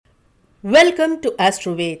Welcome to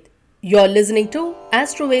Astroved. You're listening to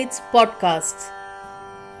Astroved's podcasts.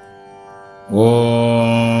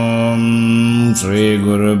 ॐ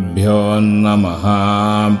श्रीगुरुभ्यो नमः।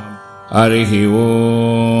 हरिः ॐ।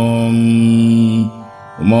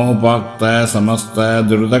 उमोपाक्त समस्त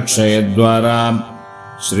दुर्दक्षयद्वारा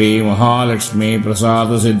श्रीमहालक्ष्मी प्रसाद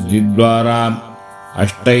सिद्धिद्वारा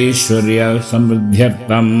अष्टैश्वर्य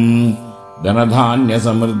समृद्ध्यर्थम् धनधान्य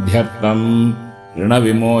समृद्ध्यर्थम्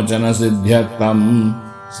ऋणविमोचन सिद्ध्यर्थम्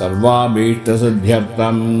सर्वाभीष्ट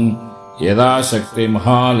सिद्ध्यर्थम् यदाशक्ति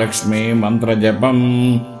महालक्ष्मी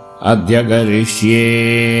मन्त्रजपम् अद्य करिष्ये।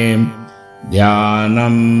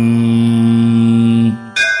 ध्यानम्।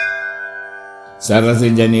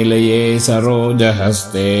 सरसिजनिलये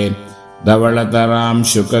सरोजहस्ते धवळतरां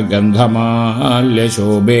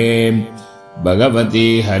शुकगन्धमाल्यशोभे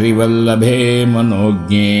भगवती हरिवल्लभे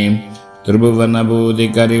मनोज्ञे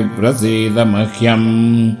त्रिभुवनभूतिकरि प्रसीद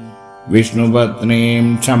मह्यम्।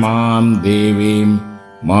 विष्णुपत्नीं क्षमां देवीं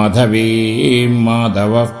माधवीं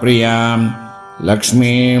माधवः प्रियां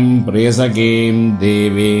लक्ष्मीं प्रियसखीं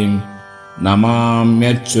देवीं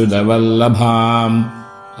नमाम्यच्युतवल्लभाम्।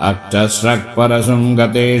 अष्टस्रक्परशुं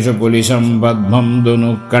गतेषु पुलिशं पद्मं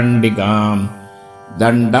दुनुकण्डिकां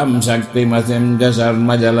दण्डं शक्तिमसिं च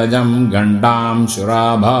शर्मजलजं घण्टां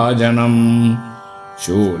शुराभाजनम्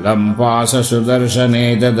शूलं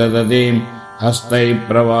पाशसुदर्शने च ददतीं हस्तैः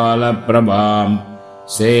प्रवालप्रभाम्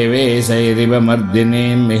सेवे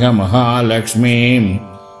सैरिवमर्दिनीं इह महालक्ष्मीं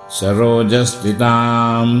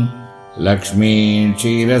सरोजस्थितां लक्ष्मीं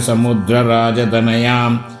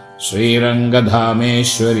क्षीरसमुद्रराजतनयां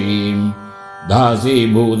श्रीरङ्गधामेश्वरीं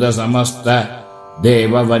दासीभूतसमस्त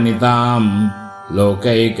देववनितां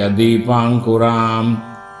लोकैकदीपाङ्कुरां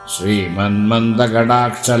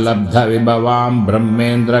श्रीमन्मन्दकटाक्षलब्धविभवां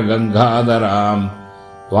ब्रह्मेन्द्रगङ्गाधरां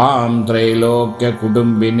त्वां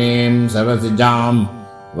त्रैलोक्यकुटुम्बिनीं सरसिजां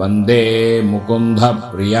वन्दे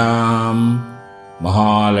मुकुन्दप्रियां।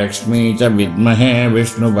 महालक्ष्मी च विद्महे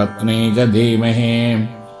विष्णुपत्नी च धीमहि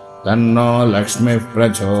तन्नो लक्ष्मीः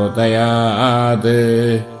प्रचोदयात्।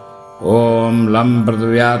 ॐ लं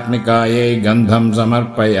पृथिव्यात्मिकायै गन्धं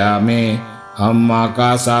समर्पयामि। हं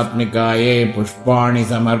आकाशात्मिकायै पुष्पाणि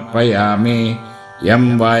समर्पयामि।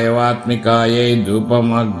 यं वायवात्मिकायै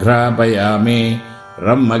धूपमघ्रापयामि।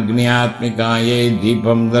 रं अग्न्यात्मिकायै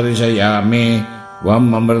दीपं दर्शयामि।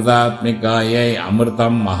 वं अमृतात्मिकायै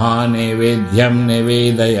अमृतं महानैवेद्यं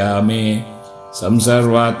निवेदयामि।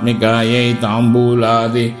 संसर्वात्मिकायै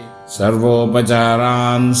ताम्बूलादि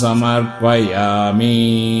सर्वोपचारान् समर्पयामि।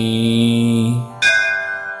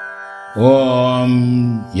 ॐ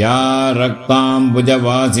या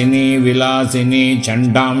रक्ताम्बुजवासिनी विलासिनी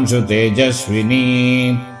चण्डांशु तेजस्विनी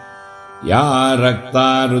या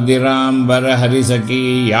रक्ता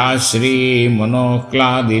रुधिराम्बरहरिसखी या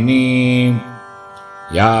श्रीमनोह्लादिनी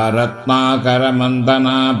या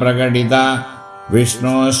रत्नाकरमन्दना प्रकटिता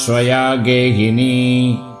विष्णोस्वया गेहिनी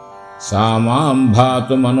सा मां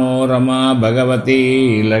भातु मनोरमा भगवती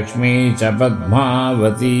लक्ष्मी च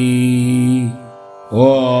पद्मावती।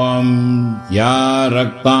 ॐ या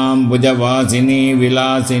रक्ताम्बुजवासिनी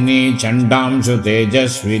विलासिनी चण्डांशु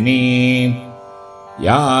तेजस्विनी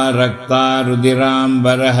या रक्ता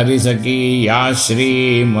रुधिराम्बरहरिसखी या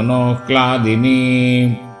श्रीमनोह्लादिनी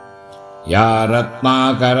या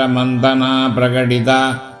रत्नाकरमन्दना प्रकटिता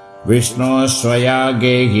विष्णोस्वया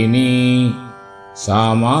गेहिनी सा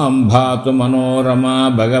मां भातु मनोरमा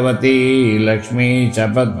भगवती लक्ष्मी च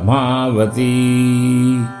पद्मावती।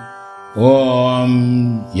 ॐ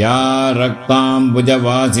या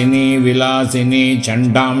रक्ताम्बुजवासिनी विलासिनी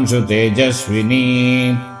चण्डांशु तेजस्विनी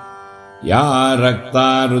या रक्ता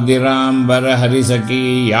रुधिराम्बरहरिसखी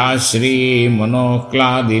या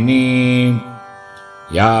श्रीमनोह्लादिनी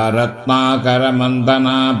या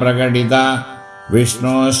रत्नाकरमन्दना प्रकटिता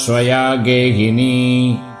विष्णोस्वया गेहिनी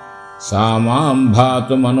सा मां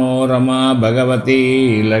भातु मनोरमा भगवती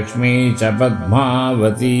लक्ष्मी च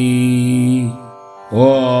पद्मावती।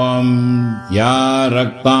 ॐ या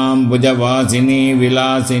रक्ताम्बुजवासिनी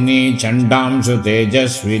विलासिनी चण्डांशु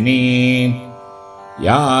तेजस्विनी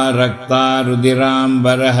या रक्ता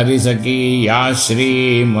रुधिराम्बरहरिसखी या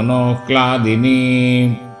श्रीमनोह्लादिनी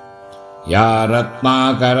या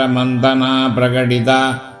रत्नाकरमन्दना प्रकटिता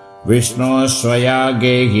विष्णोस्वया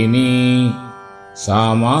गेहिनी सा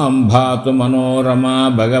मां भातु मनोरमा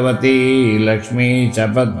भगवती लक्ष्मी च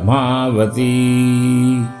पद्मावती।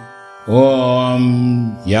 ॐ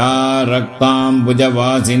या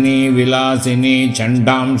रक्ताम्बुजवासिनी विलासिनी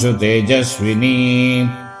चण्डांशु तेजस्विनी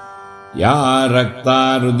या रक्ता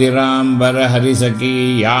रुधिराम्बरहरिसखी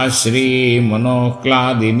या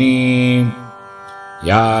श्रीमनोह्लादिनी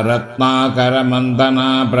या रत्नाकरमन्दना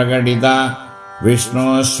प्रकटिता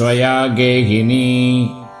विष्णोः स्वया गेहिनी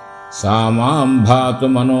सा मां भातु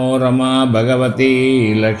मनोरमा भगवती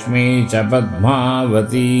लक्ष्मी च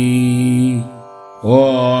पद्मावती।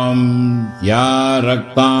 ॐ या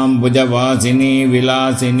रक्ताम्बुजवासिनी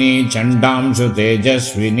विलासिनी चण्डांशु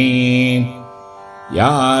तेजस्विनी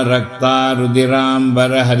या रक्ता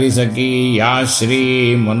रुधिराम्बरहरिसखी या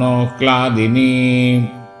श्रीमनोह्लादिनी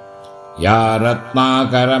या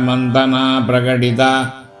रत्नाकरमन्दना प्रकटिता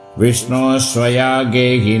विष्णोः स्वया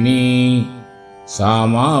गेहिनी सा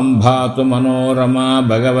मां भातु मनोरमा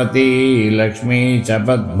भगवती लक्ष्मी च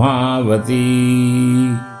पद्मावती।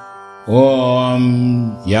 ॐ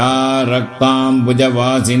या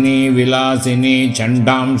रक्ताम्बुजवासिनी विलासिनी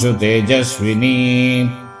चण्डांशु तेजस्विनी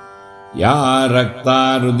या रक्ता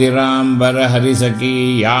रुधिराम्बरहरिसखी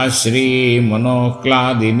या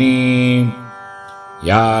श्रीमनोह्लादिनी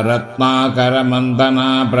या रत्नाकरमन्दना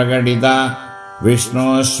प्रकटिता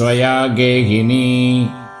विष्णोः स्वया गेहिनी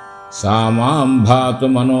सा मां भातु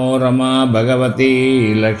मनोरमा भगवती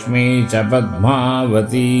लक्ष्मी च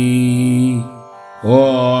पद्मावती।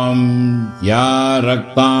 ॐ या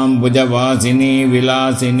रक्ताम्बुजवासिनी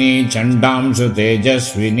विलासिनी चण्डांशु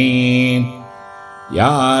तेजस्विनी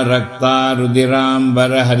या रक्ता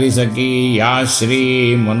रुधिराम्बरहरिसखी या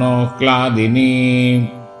श्रीमनोह्लादिनी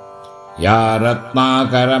या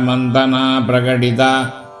रत्नाकरमन्दना प्रकटिता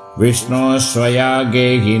विष्णोः स्वया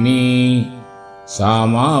गेहिनी सा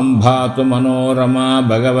मां भातु मनोरमा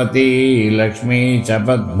भगवती लक्ष्मी च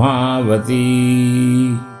पद्मावती।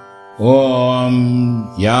 ॐ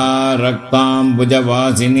या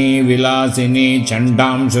रक्ताम्बुजवासिनी विलासिनी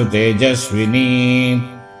चण्डांशु तेजस्विनी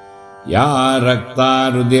या रक्ता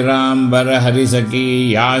रुधिराम्बरहरिसखी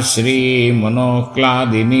या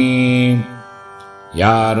श्रीमनोह्लादिनी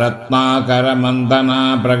या रत्नाकरमन्दना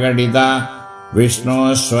प्रकटिता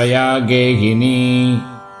विष्णोः स्वया गेहिनी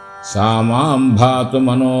सा मां भातु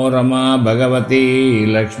मनोरमा भगवती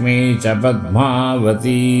लक्ष्मी च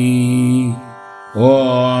पद्मावती।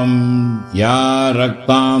 ॐ या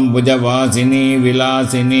रक्ताम्बुजवासिनी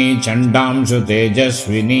विलासिनी चण्डांशु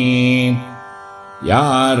तेजस्विनी या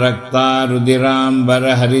रक्ता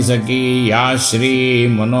रुधिराम्बरहरिसखी या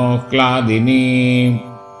श्रीमनोह्लादिनी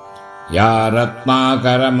या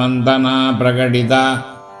रत्नाकरमन्दना प्रकटिता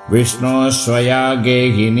विष्णोः स्वया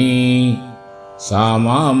गेहिनी सा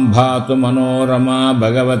मां भातु मनोरमा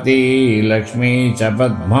भगवती लक्ष्मी च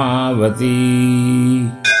पद्मावती।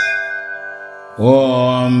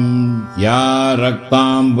 ॐ या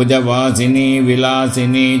रक्ताम्बुजवासिनी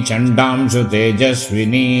विलासिनी चण्डांशु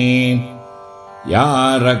तेजस्विनी या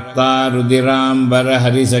रक्ता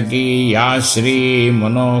रुधिराम्बरहरिसखी या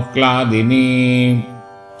श्रीमनोह्लादिनी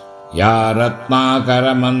या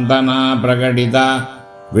रत्नाकरमन्दना प्रकटिता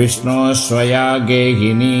विष्णोः स्वया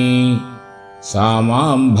गेहिनी सा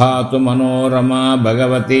मां भातु मनोरमा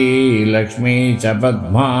भगवती लक्ष्मी च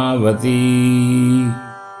पद्मावती।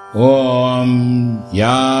 ॐ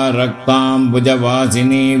या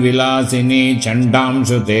रक्ताम्बुजवासिनी विलासिनी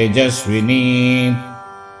चण्डांशु तेजस्विनी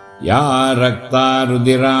या रक्ता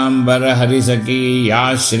रुधिराम्बरहरिसखी या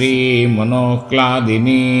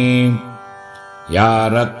श्रीमनोह्लादिनी या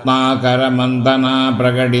रत्नाकरमन्दना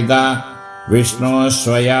प्रकटिता विष्णोः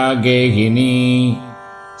स्वया गेहिनी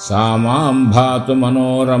सा मां भातु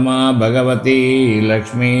मनोरमा भगवती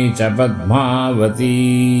लक्ष्मी च पद्मावती।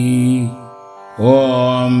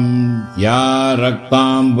 ॐ या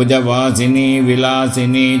रक्ताम्बुजवासिनी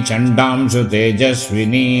विलासिनी चण्डांशु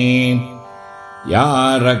तेजस्विनी या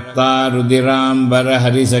रक्ता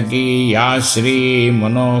रुधिराम्बरहरिसखी या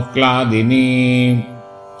श्रीमनोह्लादिनी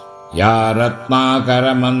या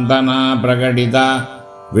रत्नाकरमन्दना प्रकटिता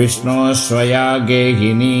विष्णोः स्वया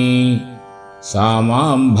गेहिनी सा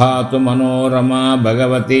मां भातु मनोरमा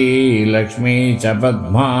भगवती लक्ष्मी च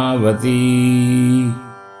पद्मावती।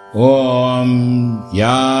 ॐ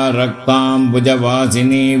या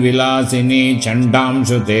रक्ताम्बुजवासिनी विलासिनी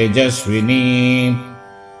चण्डांशु तेजस्विनी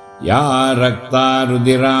या रक्ता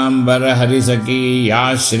रुधिराम्बरहरिसखी या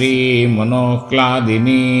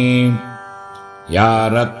श्रीमनोह्लादिनी या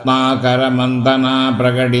रत्नाकरमन्दना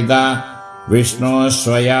प्रकटिता विष्णोः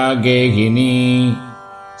स्वया गेहिनी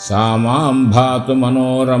सा मां भातु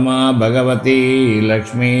मनोरमा भगवती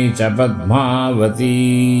लक्ष्मी च पद्मावती।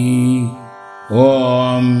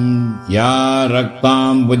 ॐ या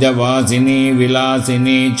रक्ताम्बुजवासिनी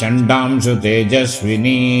विलासिनी चण्डांशु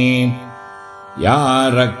तेजस्विनी या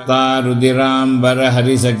रक्ता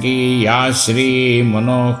रुधिराम्बरहरिसखी या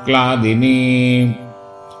श्रीमनोह्लादिनी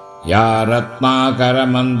या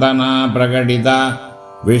रत्नाकरमन्दना प्रकटिता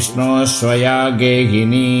विष्णोः स्वया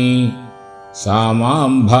गेहिनी सा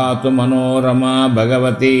मां भातु मनोरमा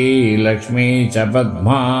भगवती लक्ष्मी च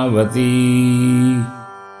पद्मावती।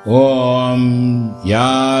 ॐ या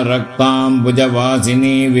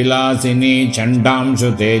रक्ताम्बुजवासिनी विलासिनी चण्डांशु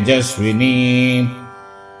तेजस्विनी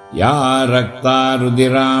या रक्ता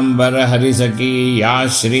रुधिराम्बरहरिसखी या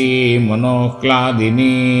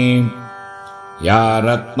श्रीमनोह्लादिनी या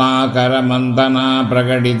रत्नाकरमन्दना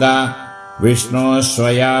प्रकटिता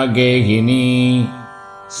विष्णोस्वया गेहिनी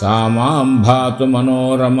सा मां भातु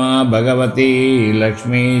मनोरमा भगवती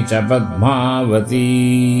लक्ष्मी च पद्मावती।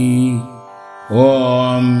 ॐ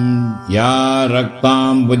या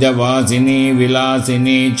रक्ताम्बुजवासिनी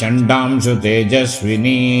विलासिनी चण्डांशु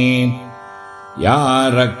तेजस्विनी या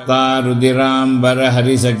रक्ता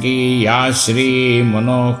रुधिराम्बरहरिसखी या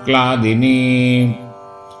श्रीमनोह्लादिनी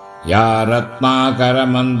या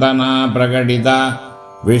रत्नाकरमन्दना प्रकटिता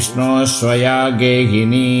विष्णोस्वया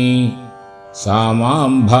गेहिनी सा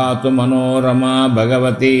मां भातु मनोरमा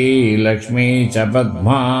भगवती लक्ष्मी च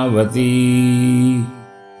पद्मावती।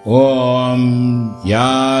 ॐ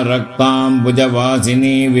या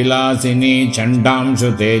रक्ताम्बुजवासिनी विलासिनी चण्डांशु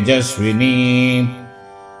तेजस्विनी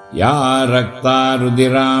या रक्ता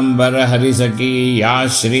रुधिराम्बरहरिसखी या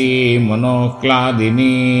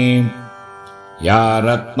श्रीमनोह्लादिनी या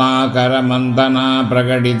रत्नाकरमन्दना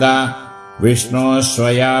प्रकटिता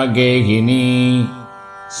विष्णोस्वया गेहिनी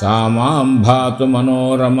सा मां भातु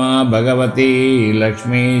मनोरमा भगवती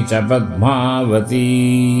लक्ष्मी च पद्मावती।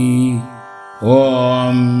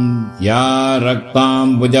 ॐ या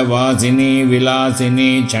रक्ताम्बुजवासिनी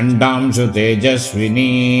विलासिनी चण्डांशु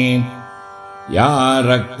तेजस्विनी या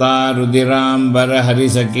रक्ता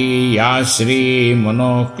रुधिराम्बरहरिसखी या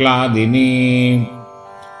श्रीमनोह्लादिनी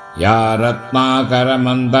या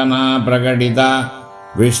रत्नाकरमन्दना प्रकटिता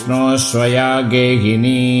विष्णोस्वया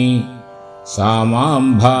गेहिनी सा मां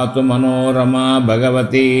भातु मनोरमा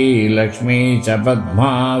भगवती लक्ष्मी च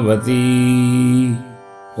पद्मावती।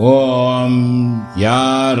 ॐ या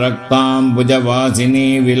रक्ताम्बुजवासिनी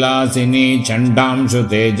विलासिनी चण्डांशु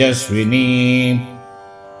तेजस्विनी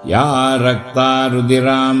या रक्ता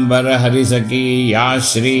रुधिराम्बरहरिसखी या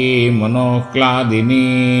श्रीमनोह्लादिनी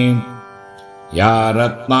या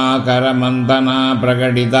रत्नाकरमन्दना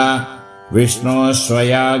प्रकटिता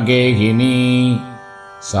विष्णोस्वया गेहिनी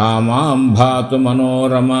सा मां भातु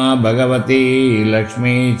मनोरमा भगवती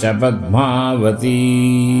लक्ष्मी च पद्मावती।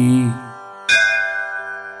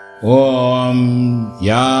 ॐ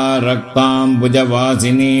या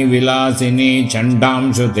रक्ताम्बुजवासिनी विलासिनी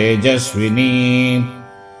चण्डांशु तेजस्विनी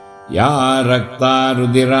या रक्ता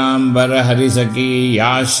रुधिराम्बरहरिसखी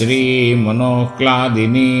या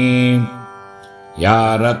श्रीमनोह्लादिनी या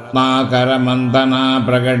रत्नाकरमन्दना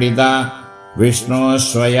प्रकटिता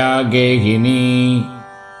विष्णोस्वया गेहिनी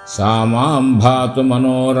सा मां भातु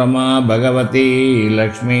मनोरमा भगवती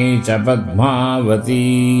लक्ष्मी च पद्मावती।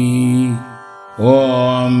 ॐ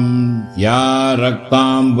या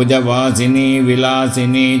रक्ताम्बुजवासिनी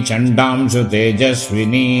विलासिनी चण्डांशु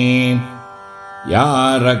तेजस्विनी या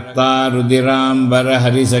रक्ता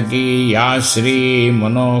रुधिराम्बरहरिसखी या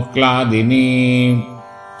श्रीमनोह्लादिनी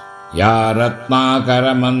या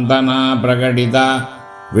रत्नाकरमन्दना प्रकटिता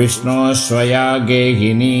विष्णोस्वया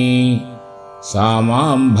गेहिनी सा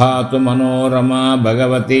मां भातु मनोरमा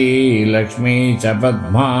भगवती लक्ष्मी च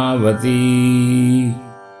पद्मावती।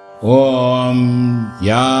 ॐ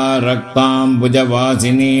या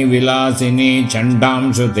रक्ताम्बुजवासिनी विलासिनी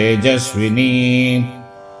चण्डांशु तेजस्विनी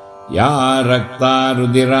या रक्ता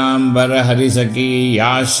रुधिराम्बरहरिसखी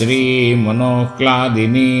या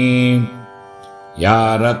श्रीमनोह्लादिनी या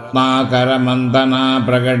रत्नाकरमन्दना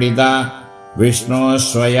प्रकटिता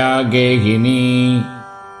विष्णोस्वया गेहिनी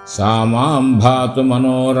सा मां भातु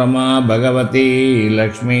मनोरमा भगवती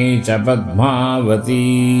लक्ष्मी च पद्मावती।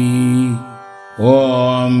 ॐ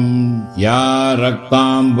या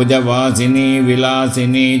रक्ताम्बुजवासिनी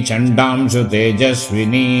विलासिनी चण्डांशु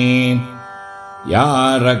तेजस्विनी या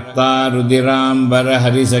रक्ता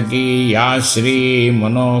रुधिराम्बरहरिसखी या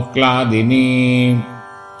श्रीमनोह्लादिनी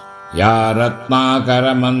या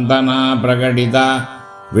रत्नाकरमन्दना प्रकटिता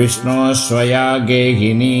विष्णोस्वया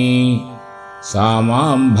गेहिनी सा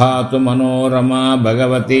मां भातु मनोरमा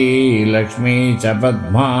भगवती लक्ष्मी च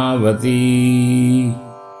पद्मावती।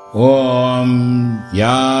 ॐ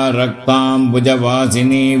या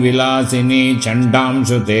रक्ताम्बुजवासिनी विलासिनी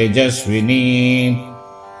चण्डांशु तेजस्विनी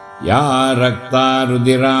या रक्ता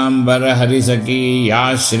रुधिराम्बरहरिसखी या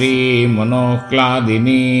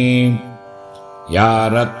श्रीमनोह्लादिनी या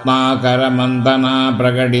रत्नाकरमन्दना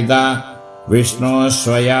प्रकटिता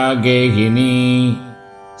विष्णोस्वया गेहिनी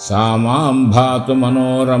सा मां भातु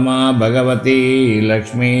मनोरमा भगवती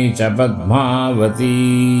लक्ष्मी च पद्मावती।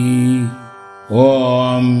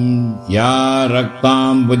 ॐ या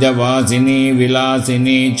रक्ताम्बुजवासिनी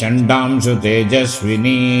विलासिनी चण्डांशु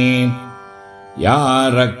तेजस्विनी या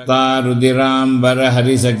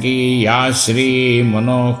रक्तारुधिराम्बरहरिसखी या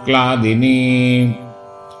श्रीमनोह्लादिनी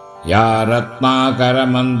या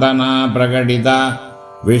रत्नाकरमन्दना प्रकटिता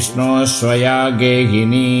विष्णोः स्वया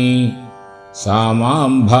गेहिनी सा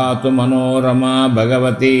मां भातु मनोरमा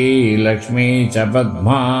भगवती लक्ष्मी च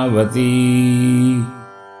पद्मावती।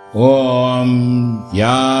 ॐ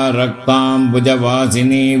या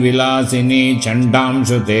रक्ताम्बुजवासिनी विलासिनी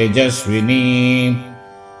चण्डांशु तेजस्विनी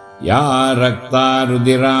या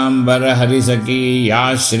रक्तारुधिराम्बरहरिसखी या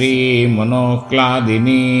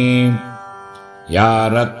श्रीमनोह्लादिनी या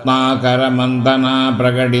रत्नाकरमन्दना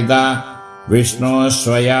प्रकटिता विष्णोः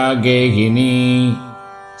स्वया गेहिनी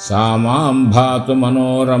सा मां भातु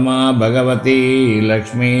मनोरमा भगवती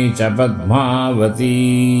लक्ष्मी च Padmavati.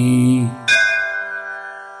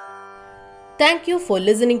 Thank you for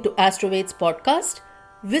listening to Astroveds podcast.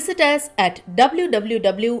 Visit us at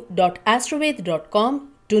www.astroveds.com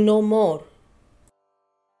to know more.